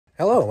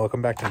Hello,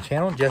 welcome back to the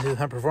channel, Jesse's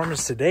Hunt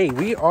Performance. Today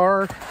we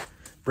are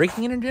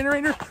breaking in a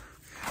generator.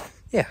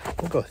 Yeah,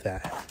 we'll go with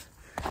that.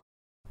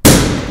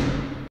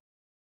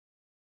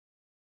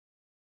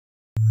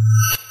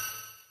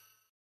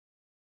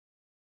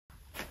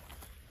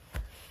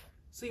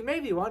 So you may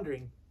be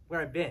wondering where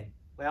I've been.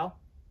 Well,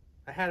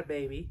 I had a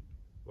baby.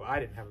 Well, I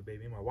didn't have a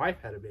baby. My wife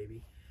had a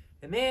baby.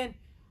 And then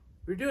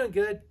we were doing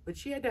good, but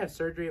she had to have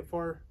surgery at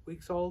 4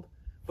 weeks old.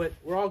 But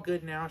we're all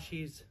good now.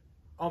 She's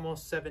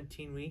almost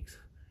 17 weeks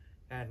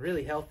and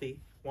really healthy.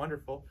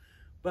 Wonderful.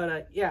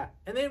 But yeah,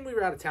 and then we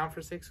were out of town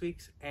for 6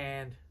 weeks,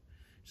 and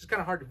it's just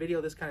kind of hard to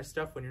video this kind of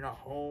stuff when you're not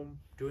home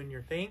doing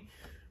your thing.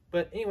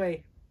 But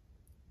anyway,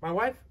 my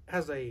wife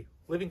has a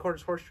living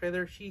quarters horse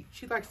trailer. She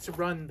likes to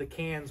run the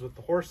cans with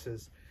the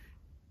horses,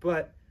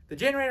 but the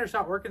generator's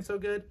not working so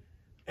good.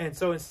 And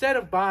so instead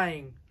of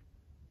buying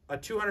a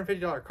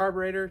 $250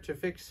 carburetor to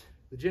fix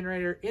the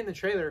generator in the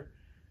trailer,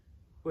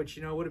 which,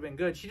 you know, would have been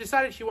good, she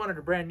decided she wanted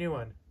a brand new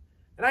one.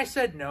 And I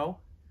said no,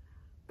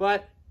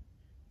 but,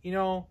 you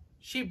know,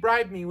 she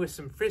bribed me with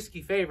some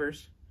frisky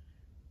favors.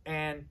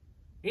 And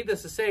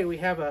needless to say, we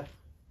have a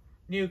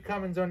new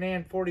Cummins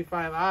Onan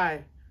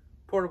P4500i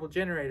portable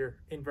generator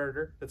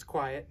inverter that's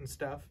quiet and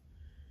stuff.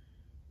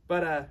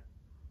 But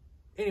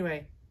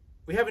anyway,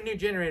 we have a new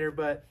generator,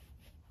 but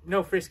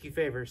no frisky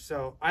favors.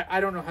 So I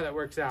don't know how that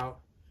works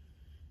out.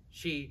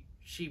 She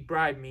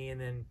bribed me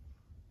and then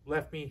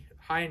left me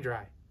high and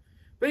dry.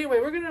 But anyway,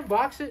 we're gonna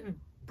unbox it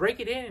and break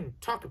it in and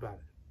talk about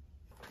it.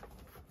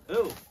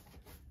 Oh,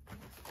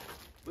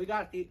 we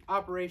got the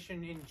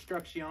operation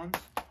instructions,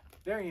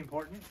 very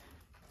important.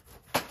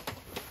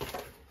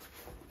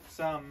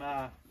 Some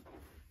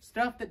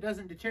stuff that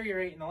doesn't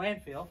deteriorate in the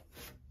landfill.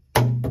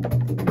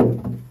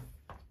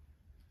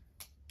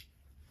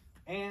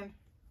 And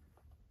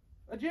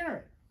a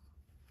generator.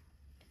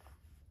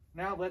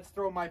 Now let's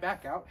throw my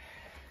back out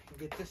and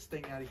get this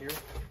thing out of here.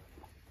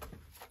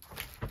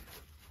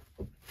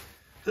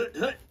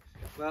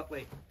 Well,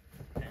 wait.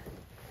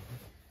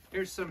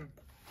 Here's some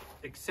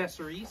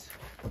accessories.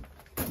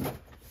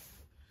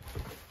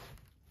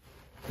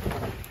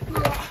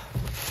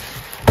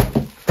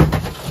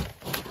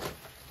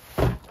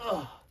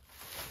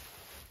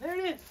 There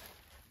it is.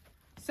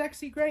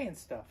 Sexy gray and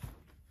stuff.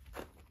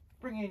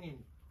 Bring it in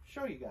and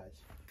show you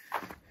guys.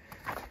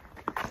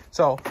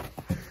 So,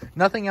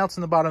 nothing else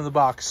in the bottom of the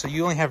box. So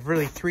you only have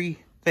really three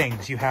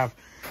things. You have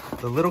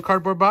the little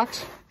cardboard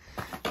box.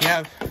 You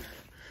have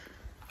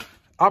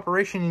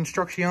operation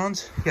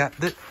instructions. Yeah,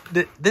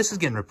 this is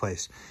getting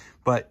replaced,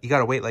 but you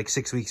gotta wait like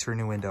 6 weeks for a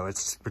new window.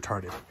 It's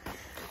retarded.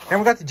 And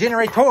we got the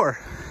generator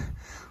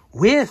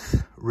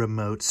with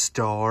remote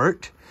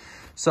start.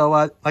 So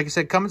like I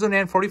said, Cummins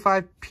Onan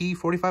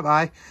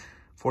P4500i,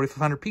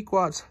 4500 peak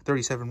watts,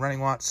 37 running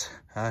watts,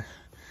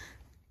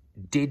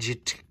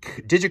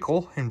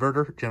 digital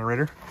inverter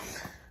generator.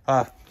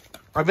 I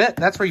bet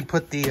that's where you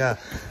put the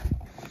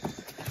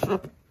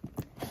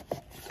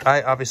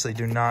I obviously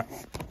do not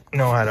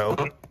know how to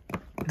open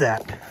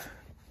that.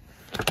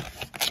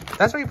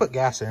 That's where you put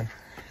gas in.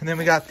 And then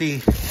we got the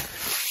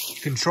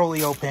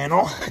Controlio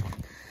panel.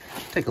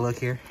 Take a look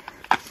here.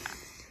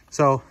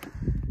 So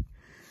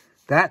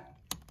that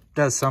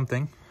does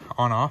something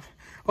on off.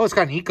 Oh, it's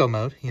got an eco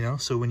mode, you know,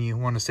 so when you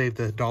want to save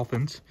the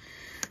dolphins,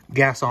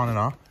 gas on and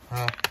off.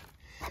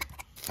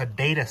 A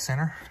data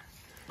center.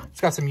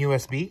 It's got some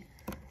USB.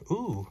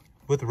 Ooh,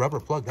 with a rubber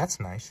plug. That's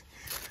nice.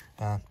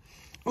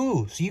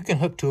 Ooh, so you can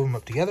hook two of them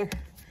up together.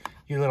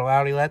 Your little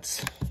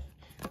outlets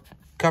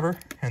cover,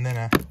 and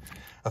then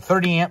a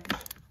 30 amp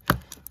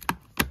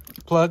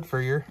plug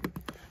for your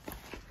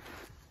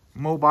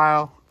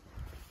mobile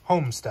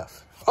home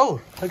stuff.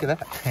 Oh, look at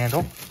that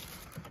handle.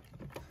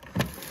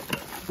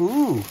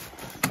 Ooh.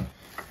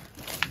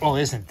 Oh,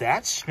 isn't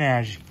that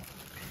snazzy?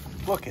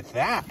 Look at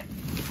that.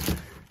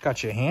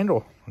 Got your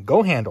handle, a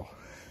go handle.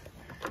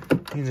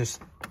 You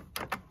just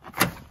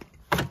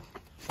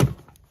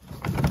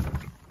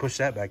push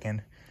that back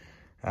in.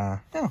 Oh,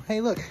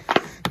 hey, look.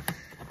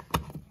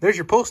 There's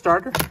your pull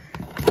starter.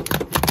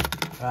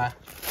 I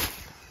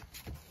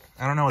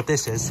don't know what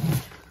this is.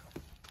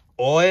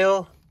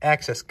 Oil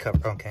access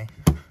cover. Okay.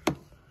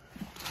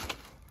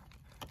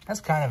 That's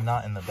kind of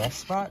not in the best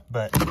spot,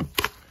 but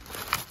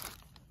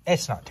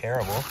it's not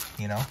terrible,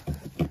 you know.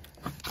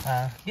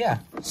 Yeah.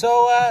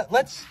 So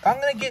I'm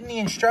gonna get in the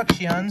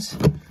instructions.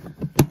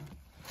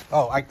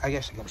 Oh, I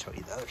guess I can show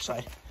you the other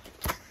side.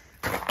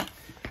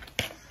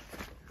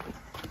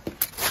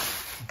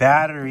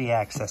 Battery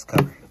access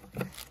cover.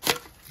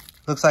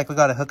 Looks like we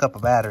got to hook up a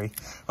battery.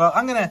 Well,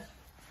 I'm gonna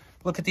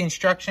look at the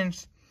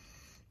instructions,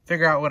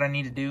 figure out what I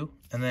need to do,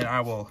 and then I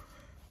will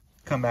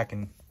come back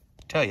and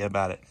tell you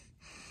about it.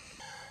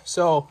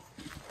 So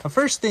the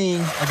first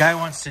thing a guy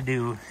wants to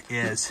do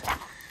is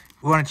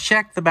we want to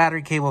check the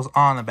battery cables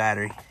on the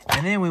battery,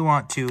 and then we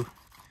want to,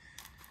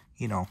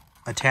 you know,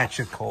 attach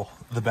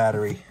the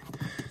battery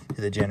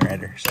to the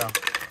generator. So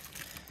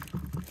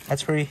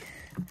that's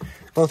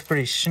both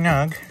pretty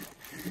snug.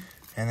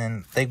 And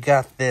then they've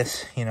got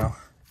this, you know,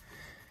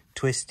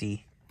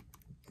 twisty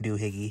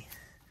doohickey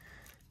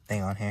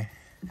thing on here.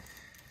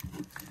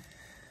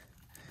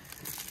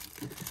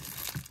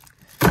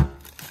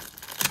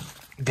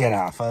 Get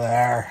off of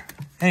there.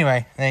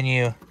 Anyway, then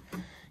you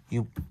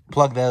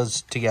plug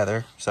those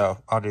together. So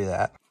I'll do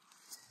that.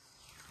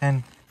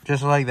 And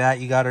just like that,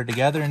 you got her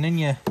together, and then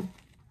you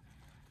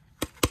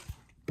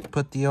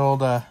put the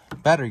old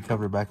battery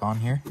cover back on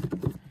here.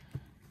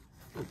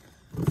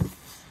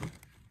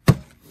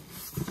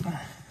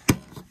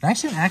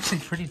 Nice and actually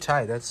pretty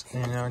tight. That's, you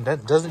know,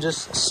 that doesn't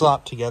just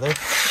slop together.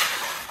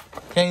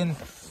 Okay, and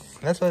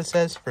that's what it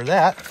says for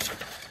that.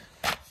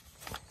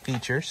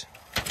 Features.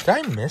 Did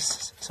I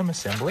miss some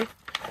assembly?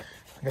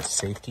 I got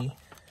safety.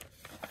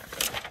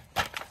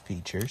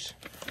 Features.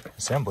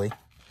 Assembly.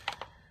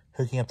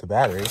 Hooking up the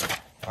battery.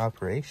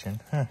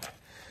 Operation. Huh.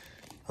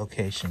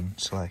 Location,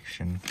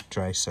 selection,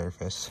 dry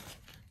surface.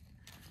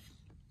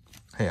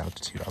 High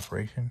altitude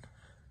operation.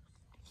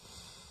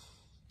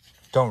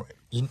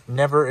 You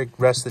never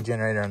rest the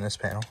generator on this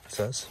panel, it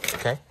says.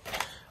 Okay.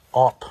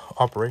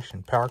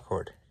 Operation, power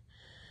cord.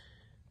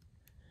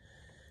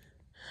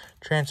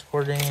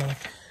 Transporting.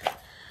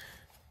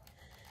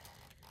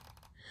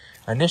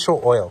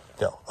 Initial oil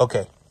fill.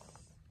 Okay.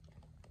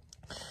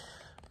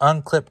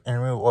 Unclip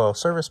and remove oil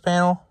service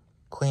panel.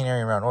 Clean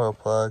area around oil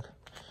plug.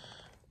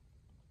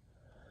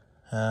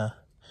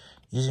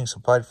 Using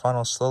supplied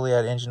funnel, slowly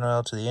add engine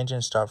oil to the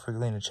engine. Stop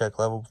frequently to check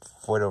level,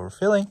 avoid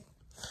overfilling.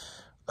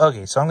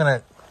 Okay, so I'm going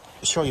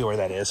to show you where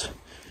that is.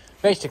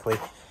 Basically,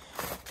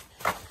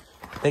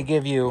 they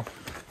give you,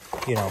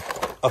 you know,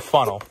 a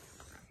funnel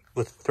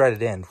with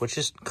threaded end, which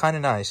is kind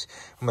of nice.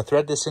 I'm going to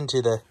thread this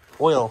into the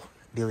oil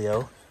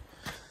dealio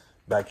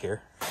back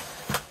here.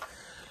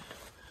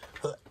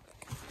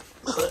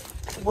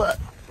 What?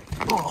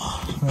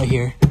 Oh, right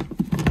here.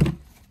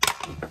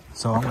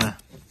 So I'm going to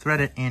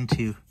thread it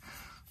into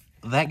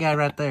that guy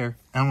right there.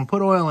 And I'm going to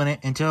put oil in it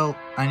until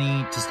I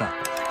need to stop.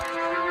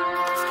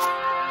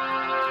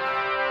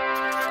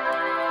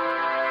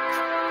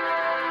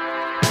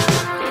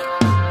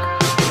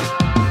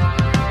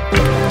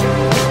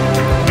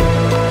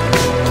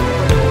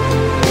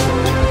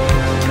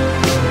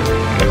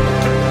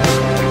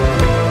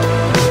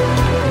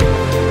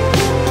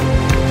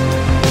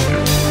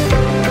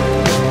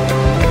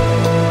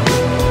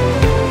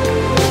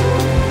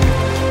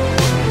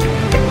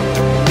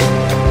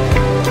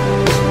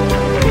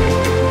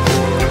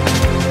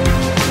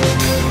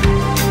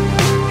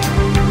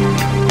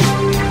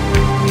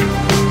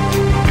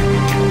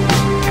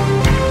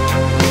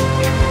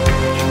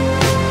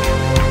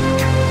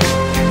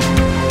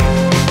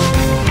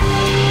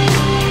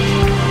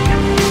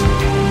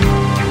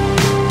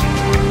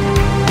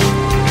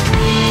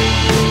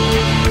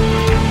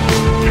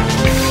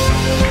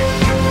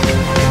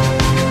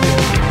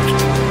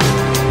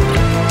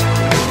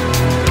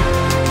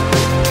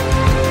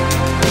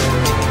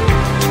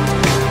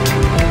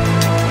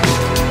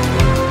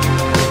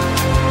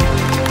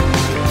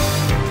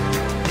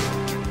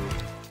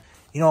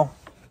 You know,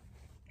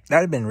 that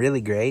would have been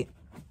really great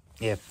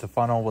if the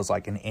funnel was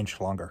like an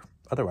inch longer.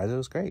 Otherwise, it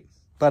was great.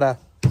 But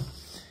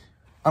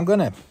I'm going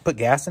to put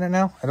gas in it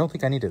now. I don't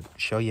think I need to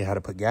show you how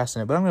to put gas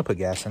in it, but I'm going to put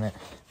gas in it.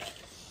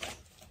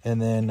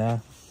 And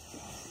then,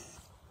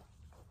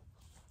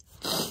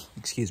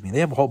 excuse me, they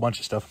have a whole bunch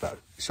of stuff about it,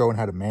 showing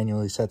how to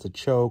manually set the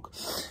choke,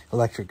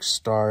 electric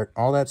start,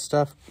 all that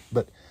stuff.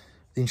 But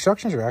the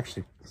instructions are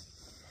actually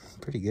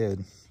pretty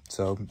good.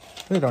 So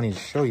I really don't need to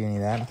show you any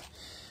of that.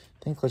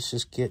 I think let's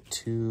just get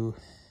to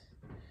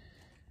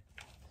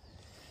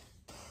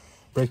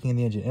breaking in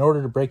the engine. In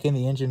order to break in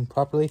the engine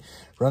properly,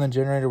 run the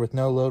generator with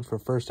no load for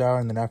first hour,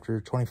 and then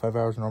after 25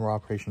 hours of normal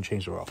operation,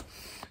 change the oil.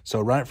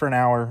 So run it for an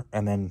hour,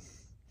 and then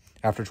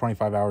after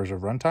 25 hours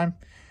of runtime,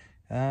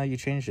 you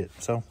changed it.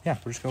 So yeah,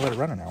 we're just gonna let it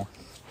run an hour.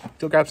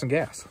 Still grab some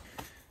gas.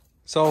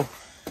 So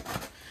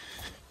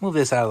move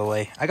this out of the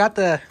way. I got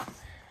the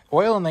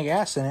oil and the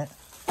gas in it,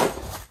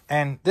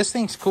 and this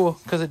thing's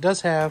cool because it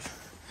does have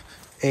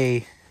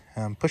a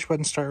push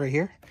button start right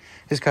here.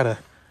 It's got a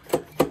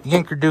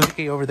yanker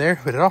dookie over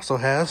there, but it also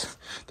has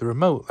the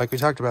remote like we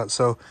talked about.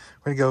 So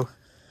we're gonna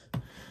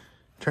go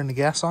turn the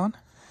gas on,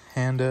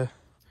 and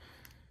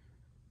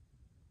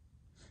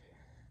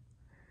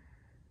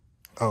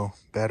oh,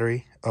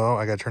 battery. Oh,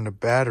 I gotta turn the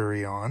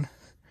battery on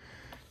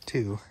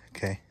too.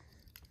 Okay.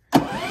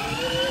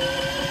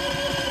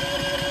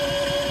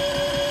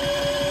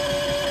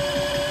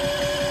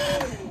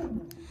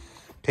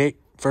 Okay,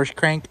 first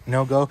crank,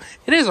 no go.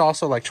 It is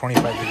also like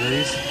 25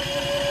 degrees.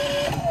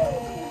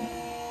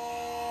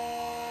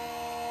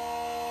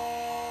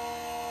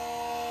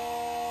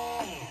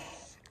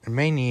 It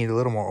may need a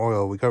little more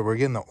oil. We're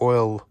getting the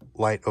oil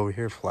light over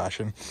here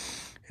flashing.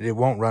 It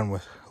won't run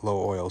with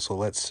low oil. So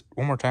let's,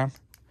 one more time.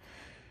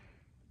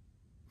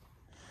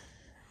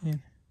 Yeah.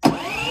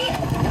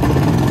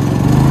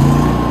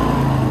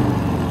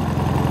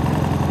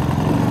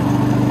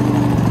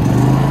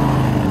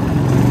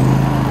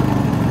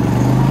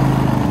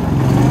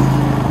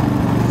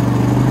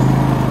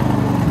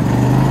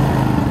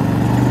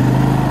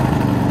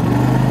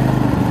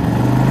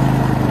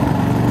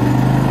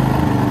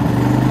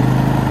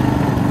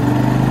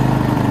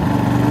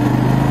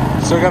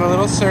 Still got a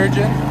little surge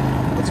in.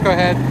 Let's go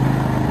ahead.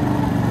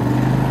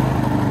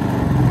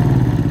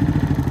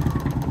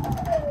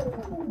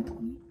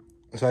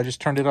 So I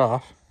just turned it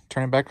off.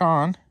 Turn it back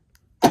on.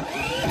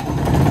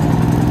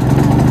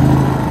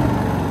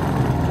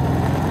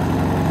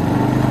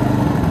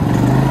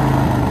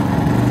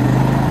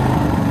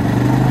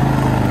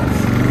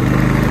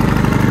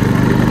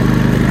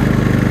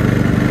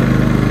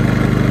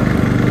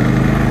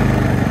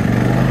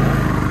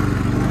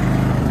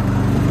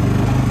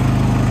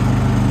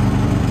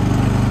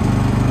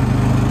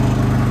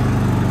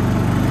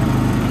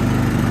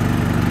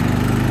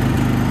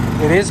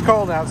 It is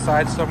cold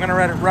outside, so I'm gonna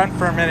let it run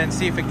for a minute and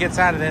see if it gets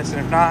out of this, and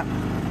if not,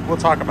 we'll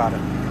talk about it.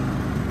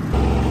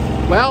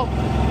 Well,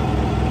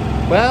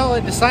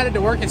 it decided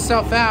to work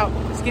itself out.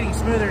 It's getting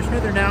smoother and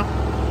smoother now.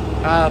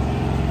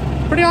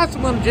 Pretty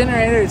awesome little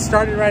generator. It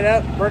started right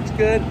up, works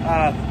good.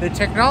 The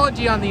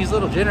technology on these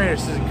little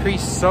generators has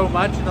increased so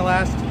much in the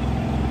last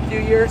few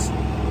years,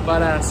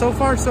 but so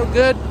far so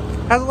good.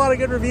 Has a lot of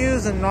good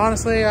reviews, and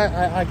honestly,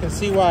 I can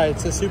see why.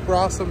 It's a super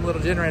awesome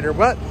little generator.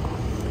 But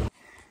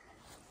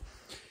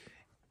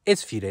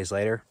it's a few days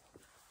later.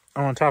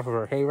 I'm on top of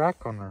our hay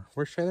rack on our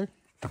horse trailer.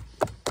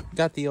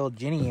 Got the old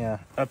Jenny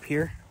up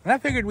here. And I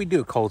figured we'd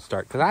do a cold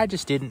start because I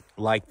just didn't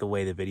like the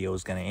way the video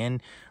was going to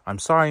end. I'm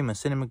sorry, my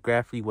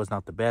cinematography was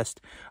not the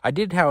best. I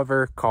did,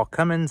 however, call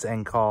Cummins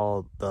and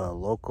call the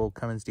local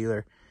Cummins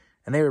dealer,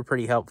 and they were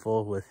pretty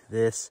helpful with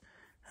this.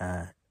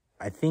 I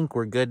think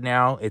we're good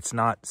now. It's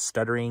not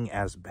stuttering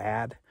as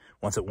bad.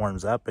 Once it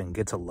warms up and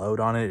gets a load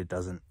on it, it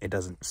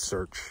doesn't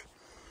search,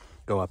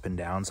 go up and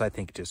down. So I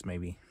think just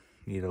maybe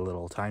need a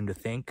little time to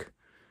think,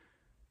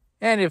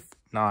 and if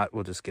not,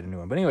 we'll just get a new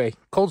one. But anyway,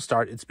 cold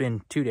start. It's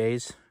been 2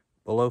 days,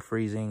 below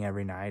freezing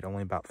every night,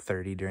 only about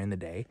 30 during the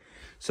day.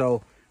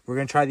 So we're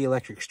gonna try the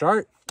electric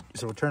start.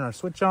 So we'll turn our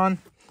switch on.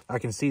 I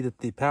can see that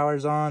the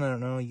power's on. I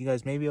don't know, you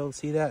guys may be able to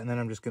see that. And then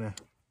I'm just gonna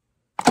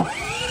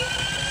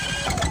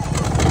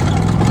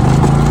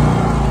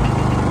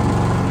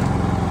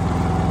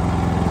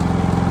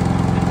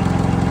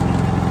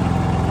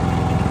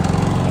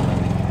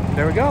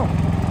there we go.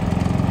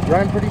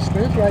 Running pretty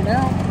smooth right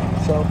now,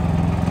 so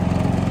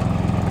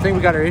I think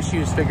we got our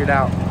issues figured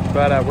out.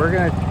 But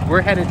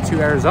we're headed to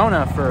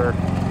Arizona for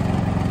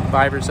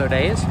 5 or so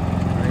days.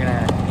 We're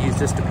gonna use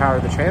this to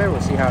power the trailer.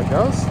 We'll see how it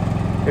goes.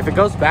 If it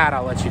goes bad,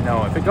 I'll let you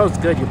know. If it goes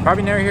good, you'll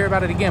probably never hear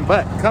about it again.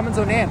 But Cummins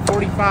Onan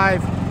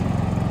 45,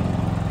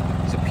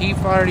 it's a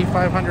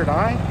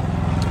P4500i.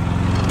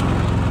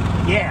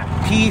 Yeah,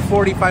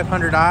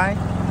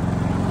 P4500i.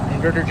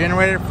 Inverter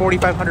generator,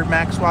 4,500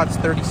 max watts,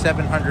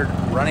 3,700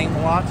 running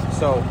watts.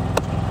 So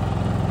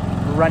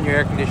you run your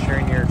air conditioner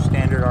in your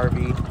standard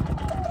RV.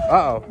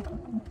 Uh-oh.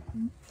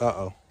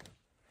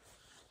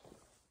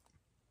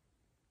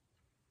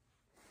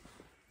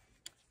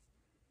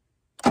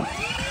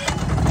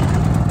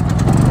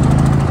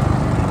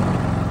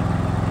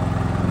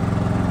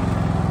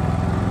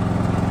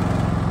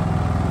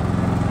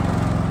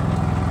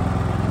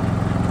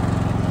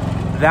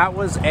 That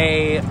was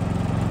a,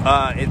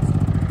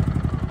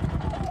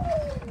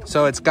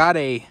 so it's got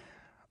a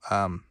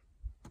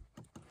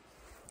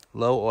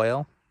low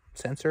oil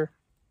sensor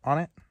on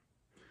it.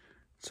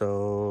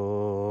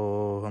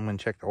 So I'm going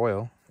to check the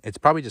oil. It's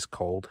probably just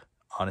cold,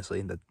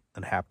 honestly, that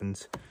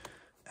happens.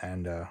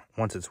 And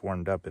once it's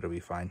warmed up, it'll be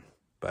fine.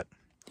 But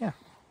yeah,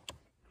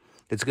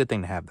 it's a good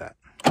thing to have that.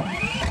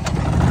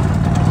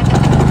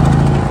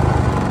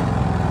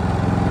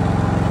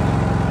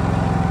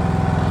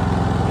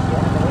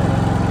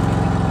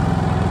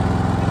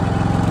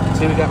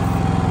 See, we got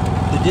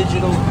the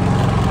digital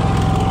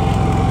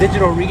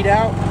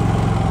readout,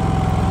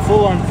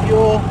 full on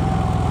fuel,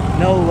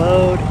 no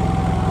load,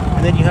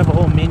 and then you have a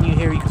whole menu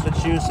here you can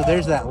switch to. So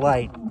there's that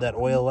light, that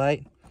oil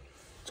light.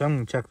 So I'm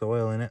gonna check the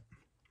oil in it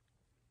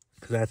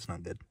because that's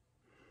not good.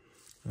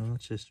 Well,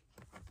 let's just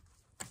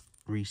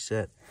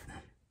reset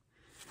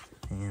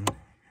and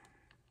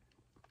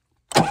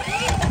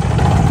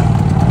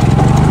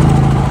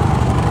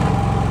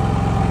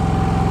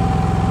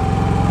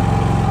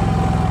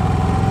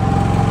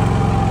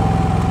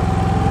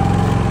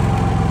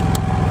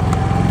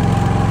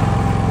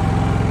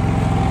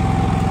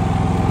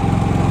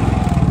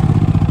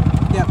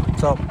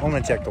so I'm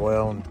going to check the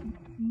oil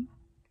and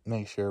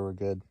make sure we're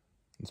good.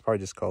 It's probably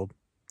just cold.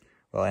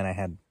 Well, and I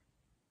had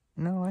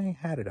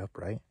it up,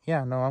 right?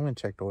 Yeah, no, I'm going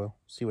to check the oil.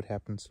 See what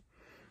happens.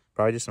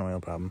 Probably just an oil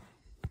problem.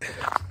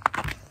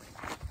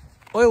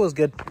 Oil was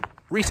good.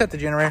 Reset the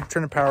generator,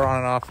 turn the power on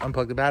and off,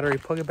 unplug the battery,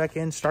 plug it back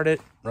in, start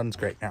it. Runs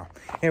great now.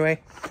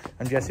 Anyway,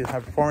 I'm Jesse with High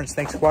Performance.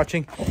 Thanks for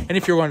watching. And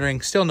if you're wondering,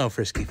 still no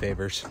frisky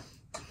favors.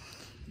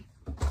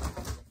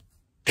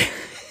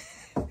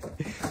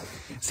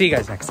 See you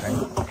guys next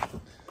time.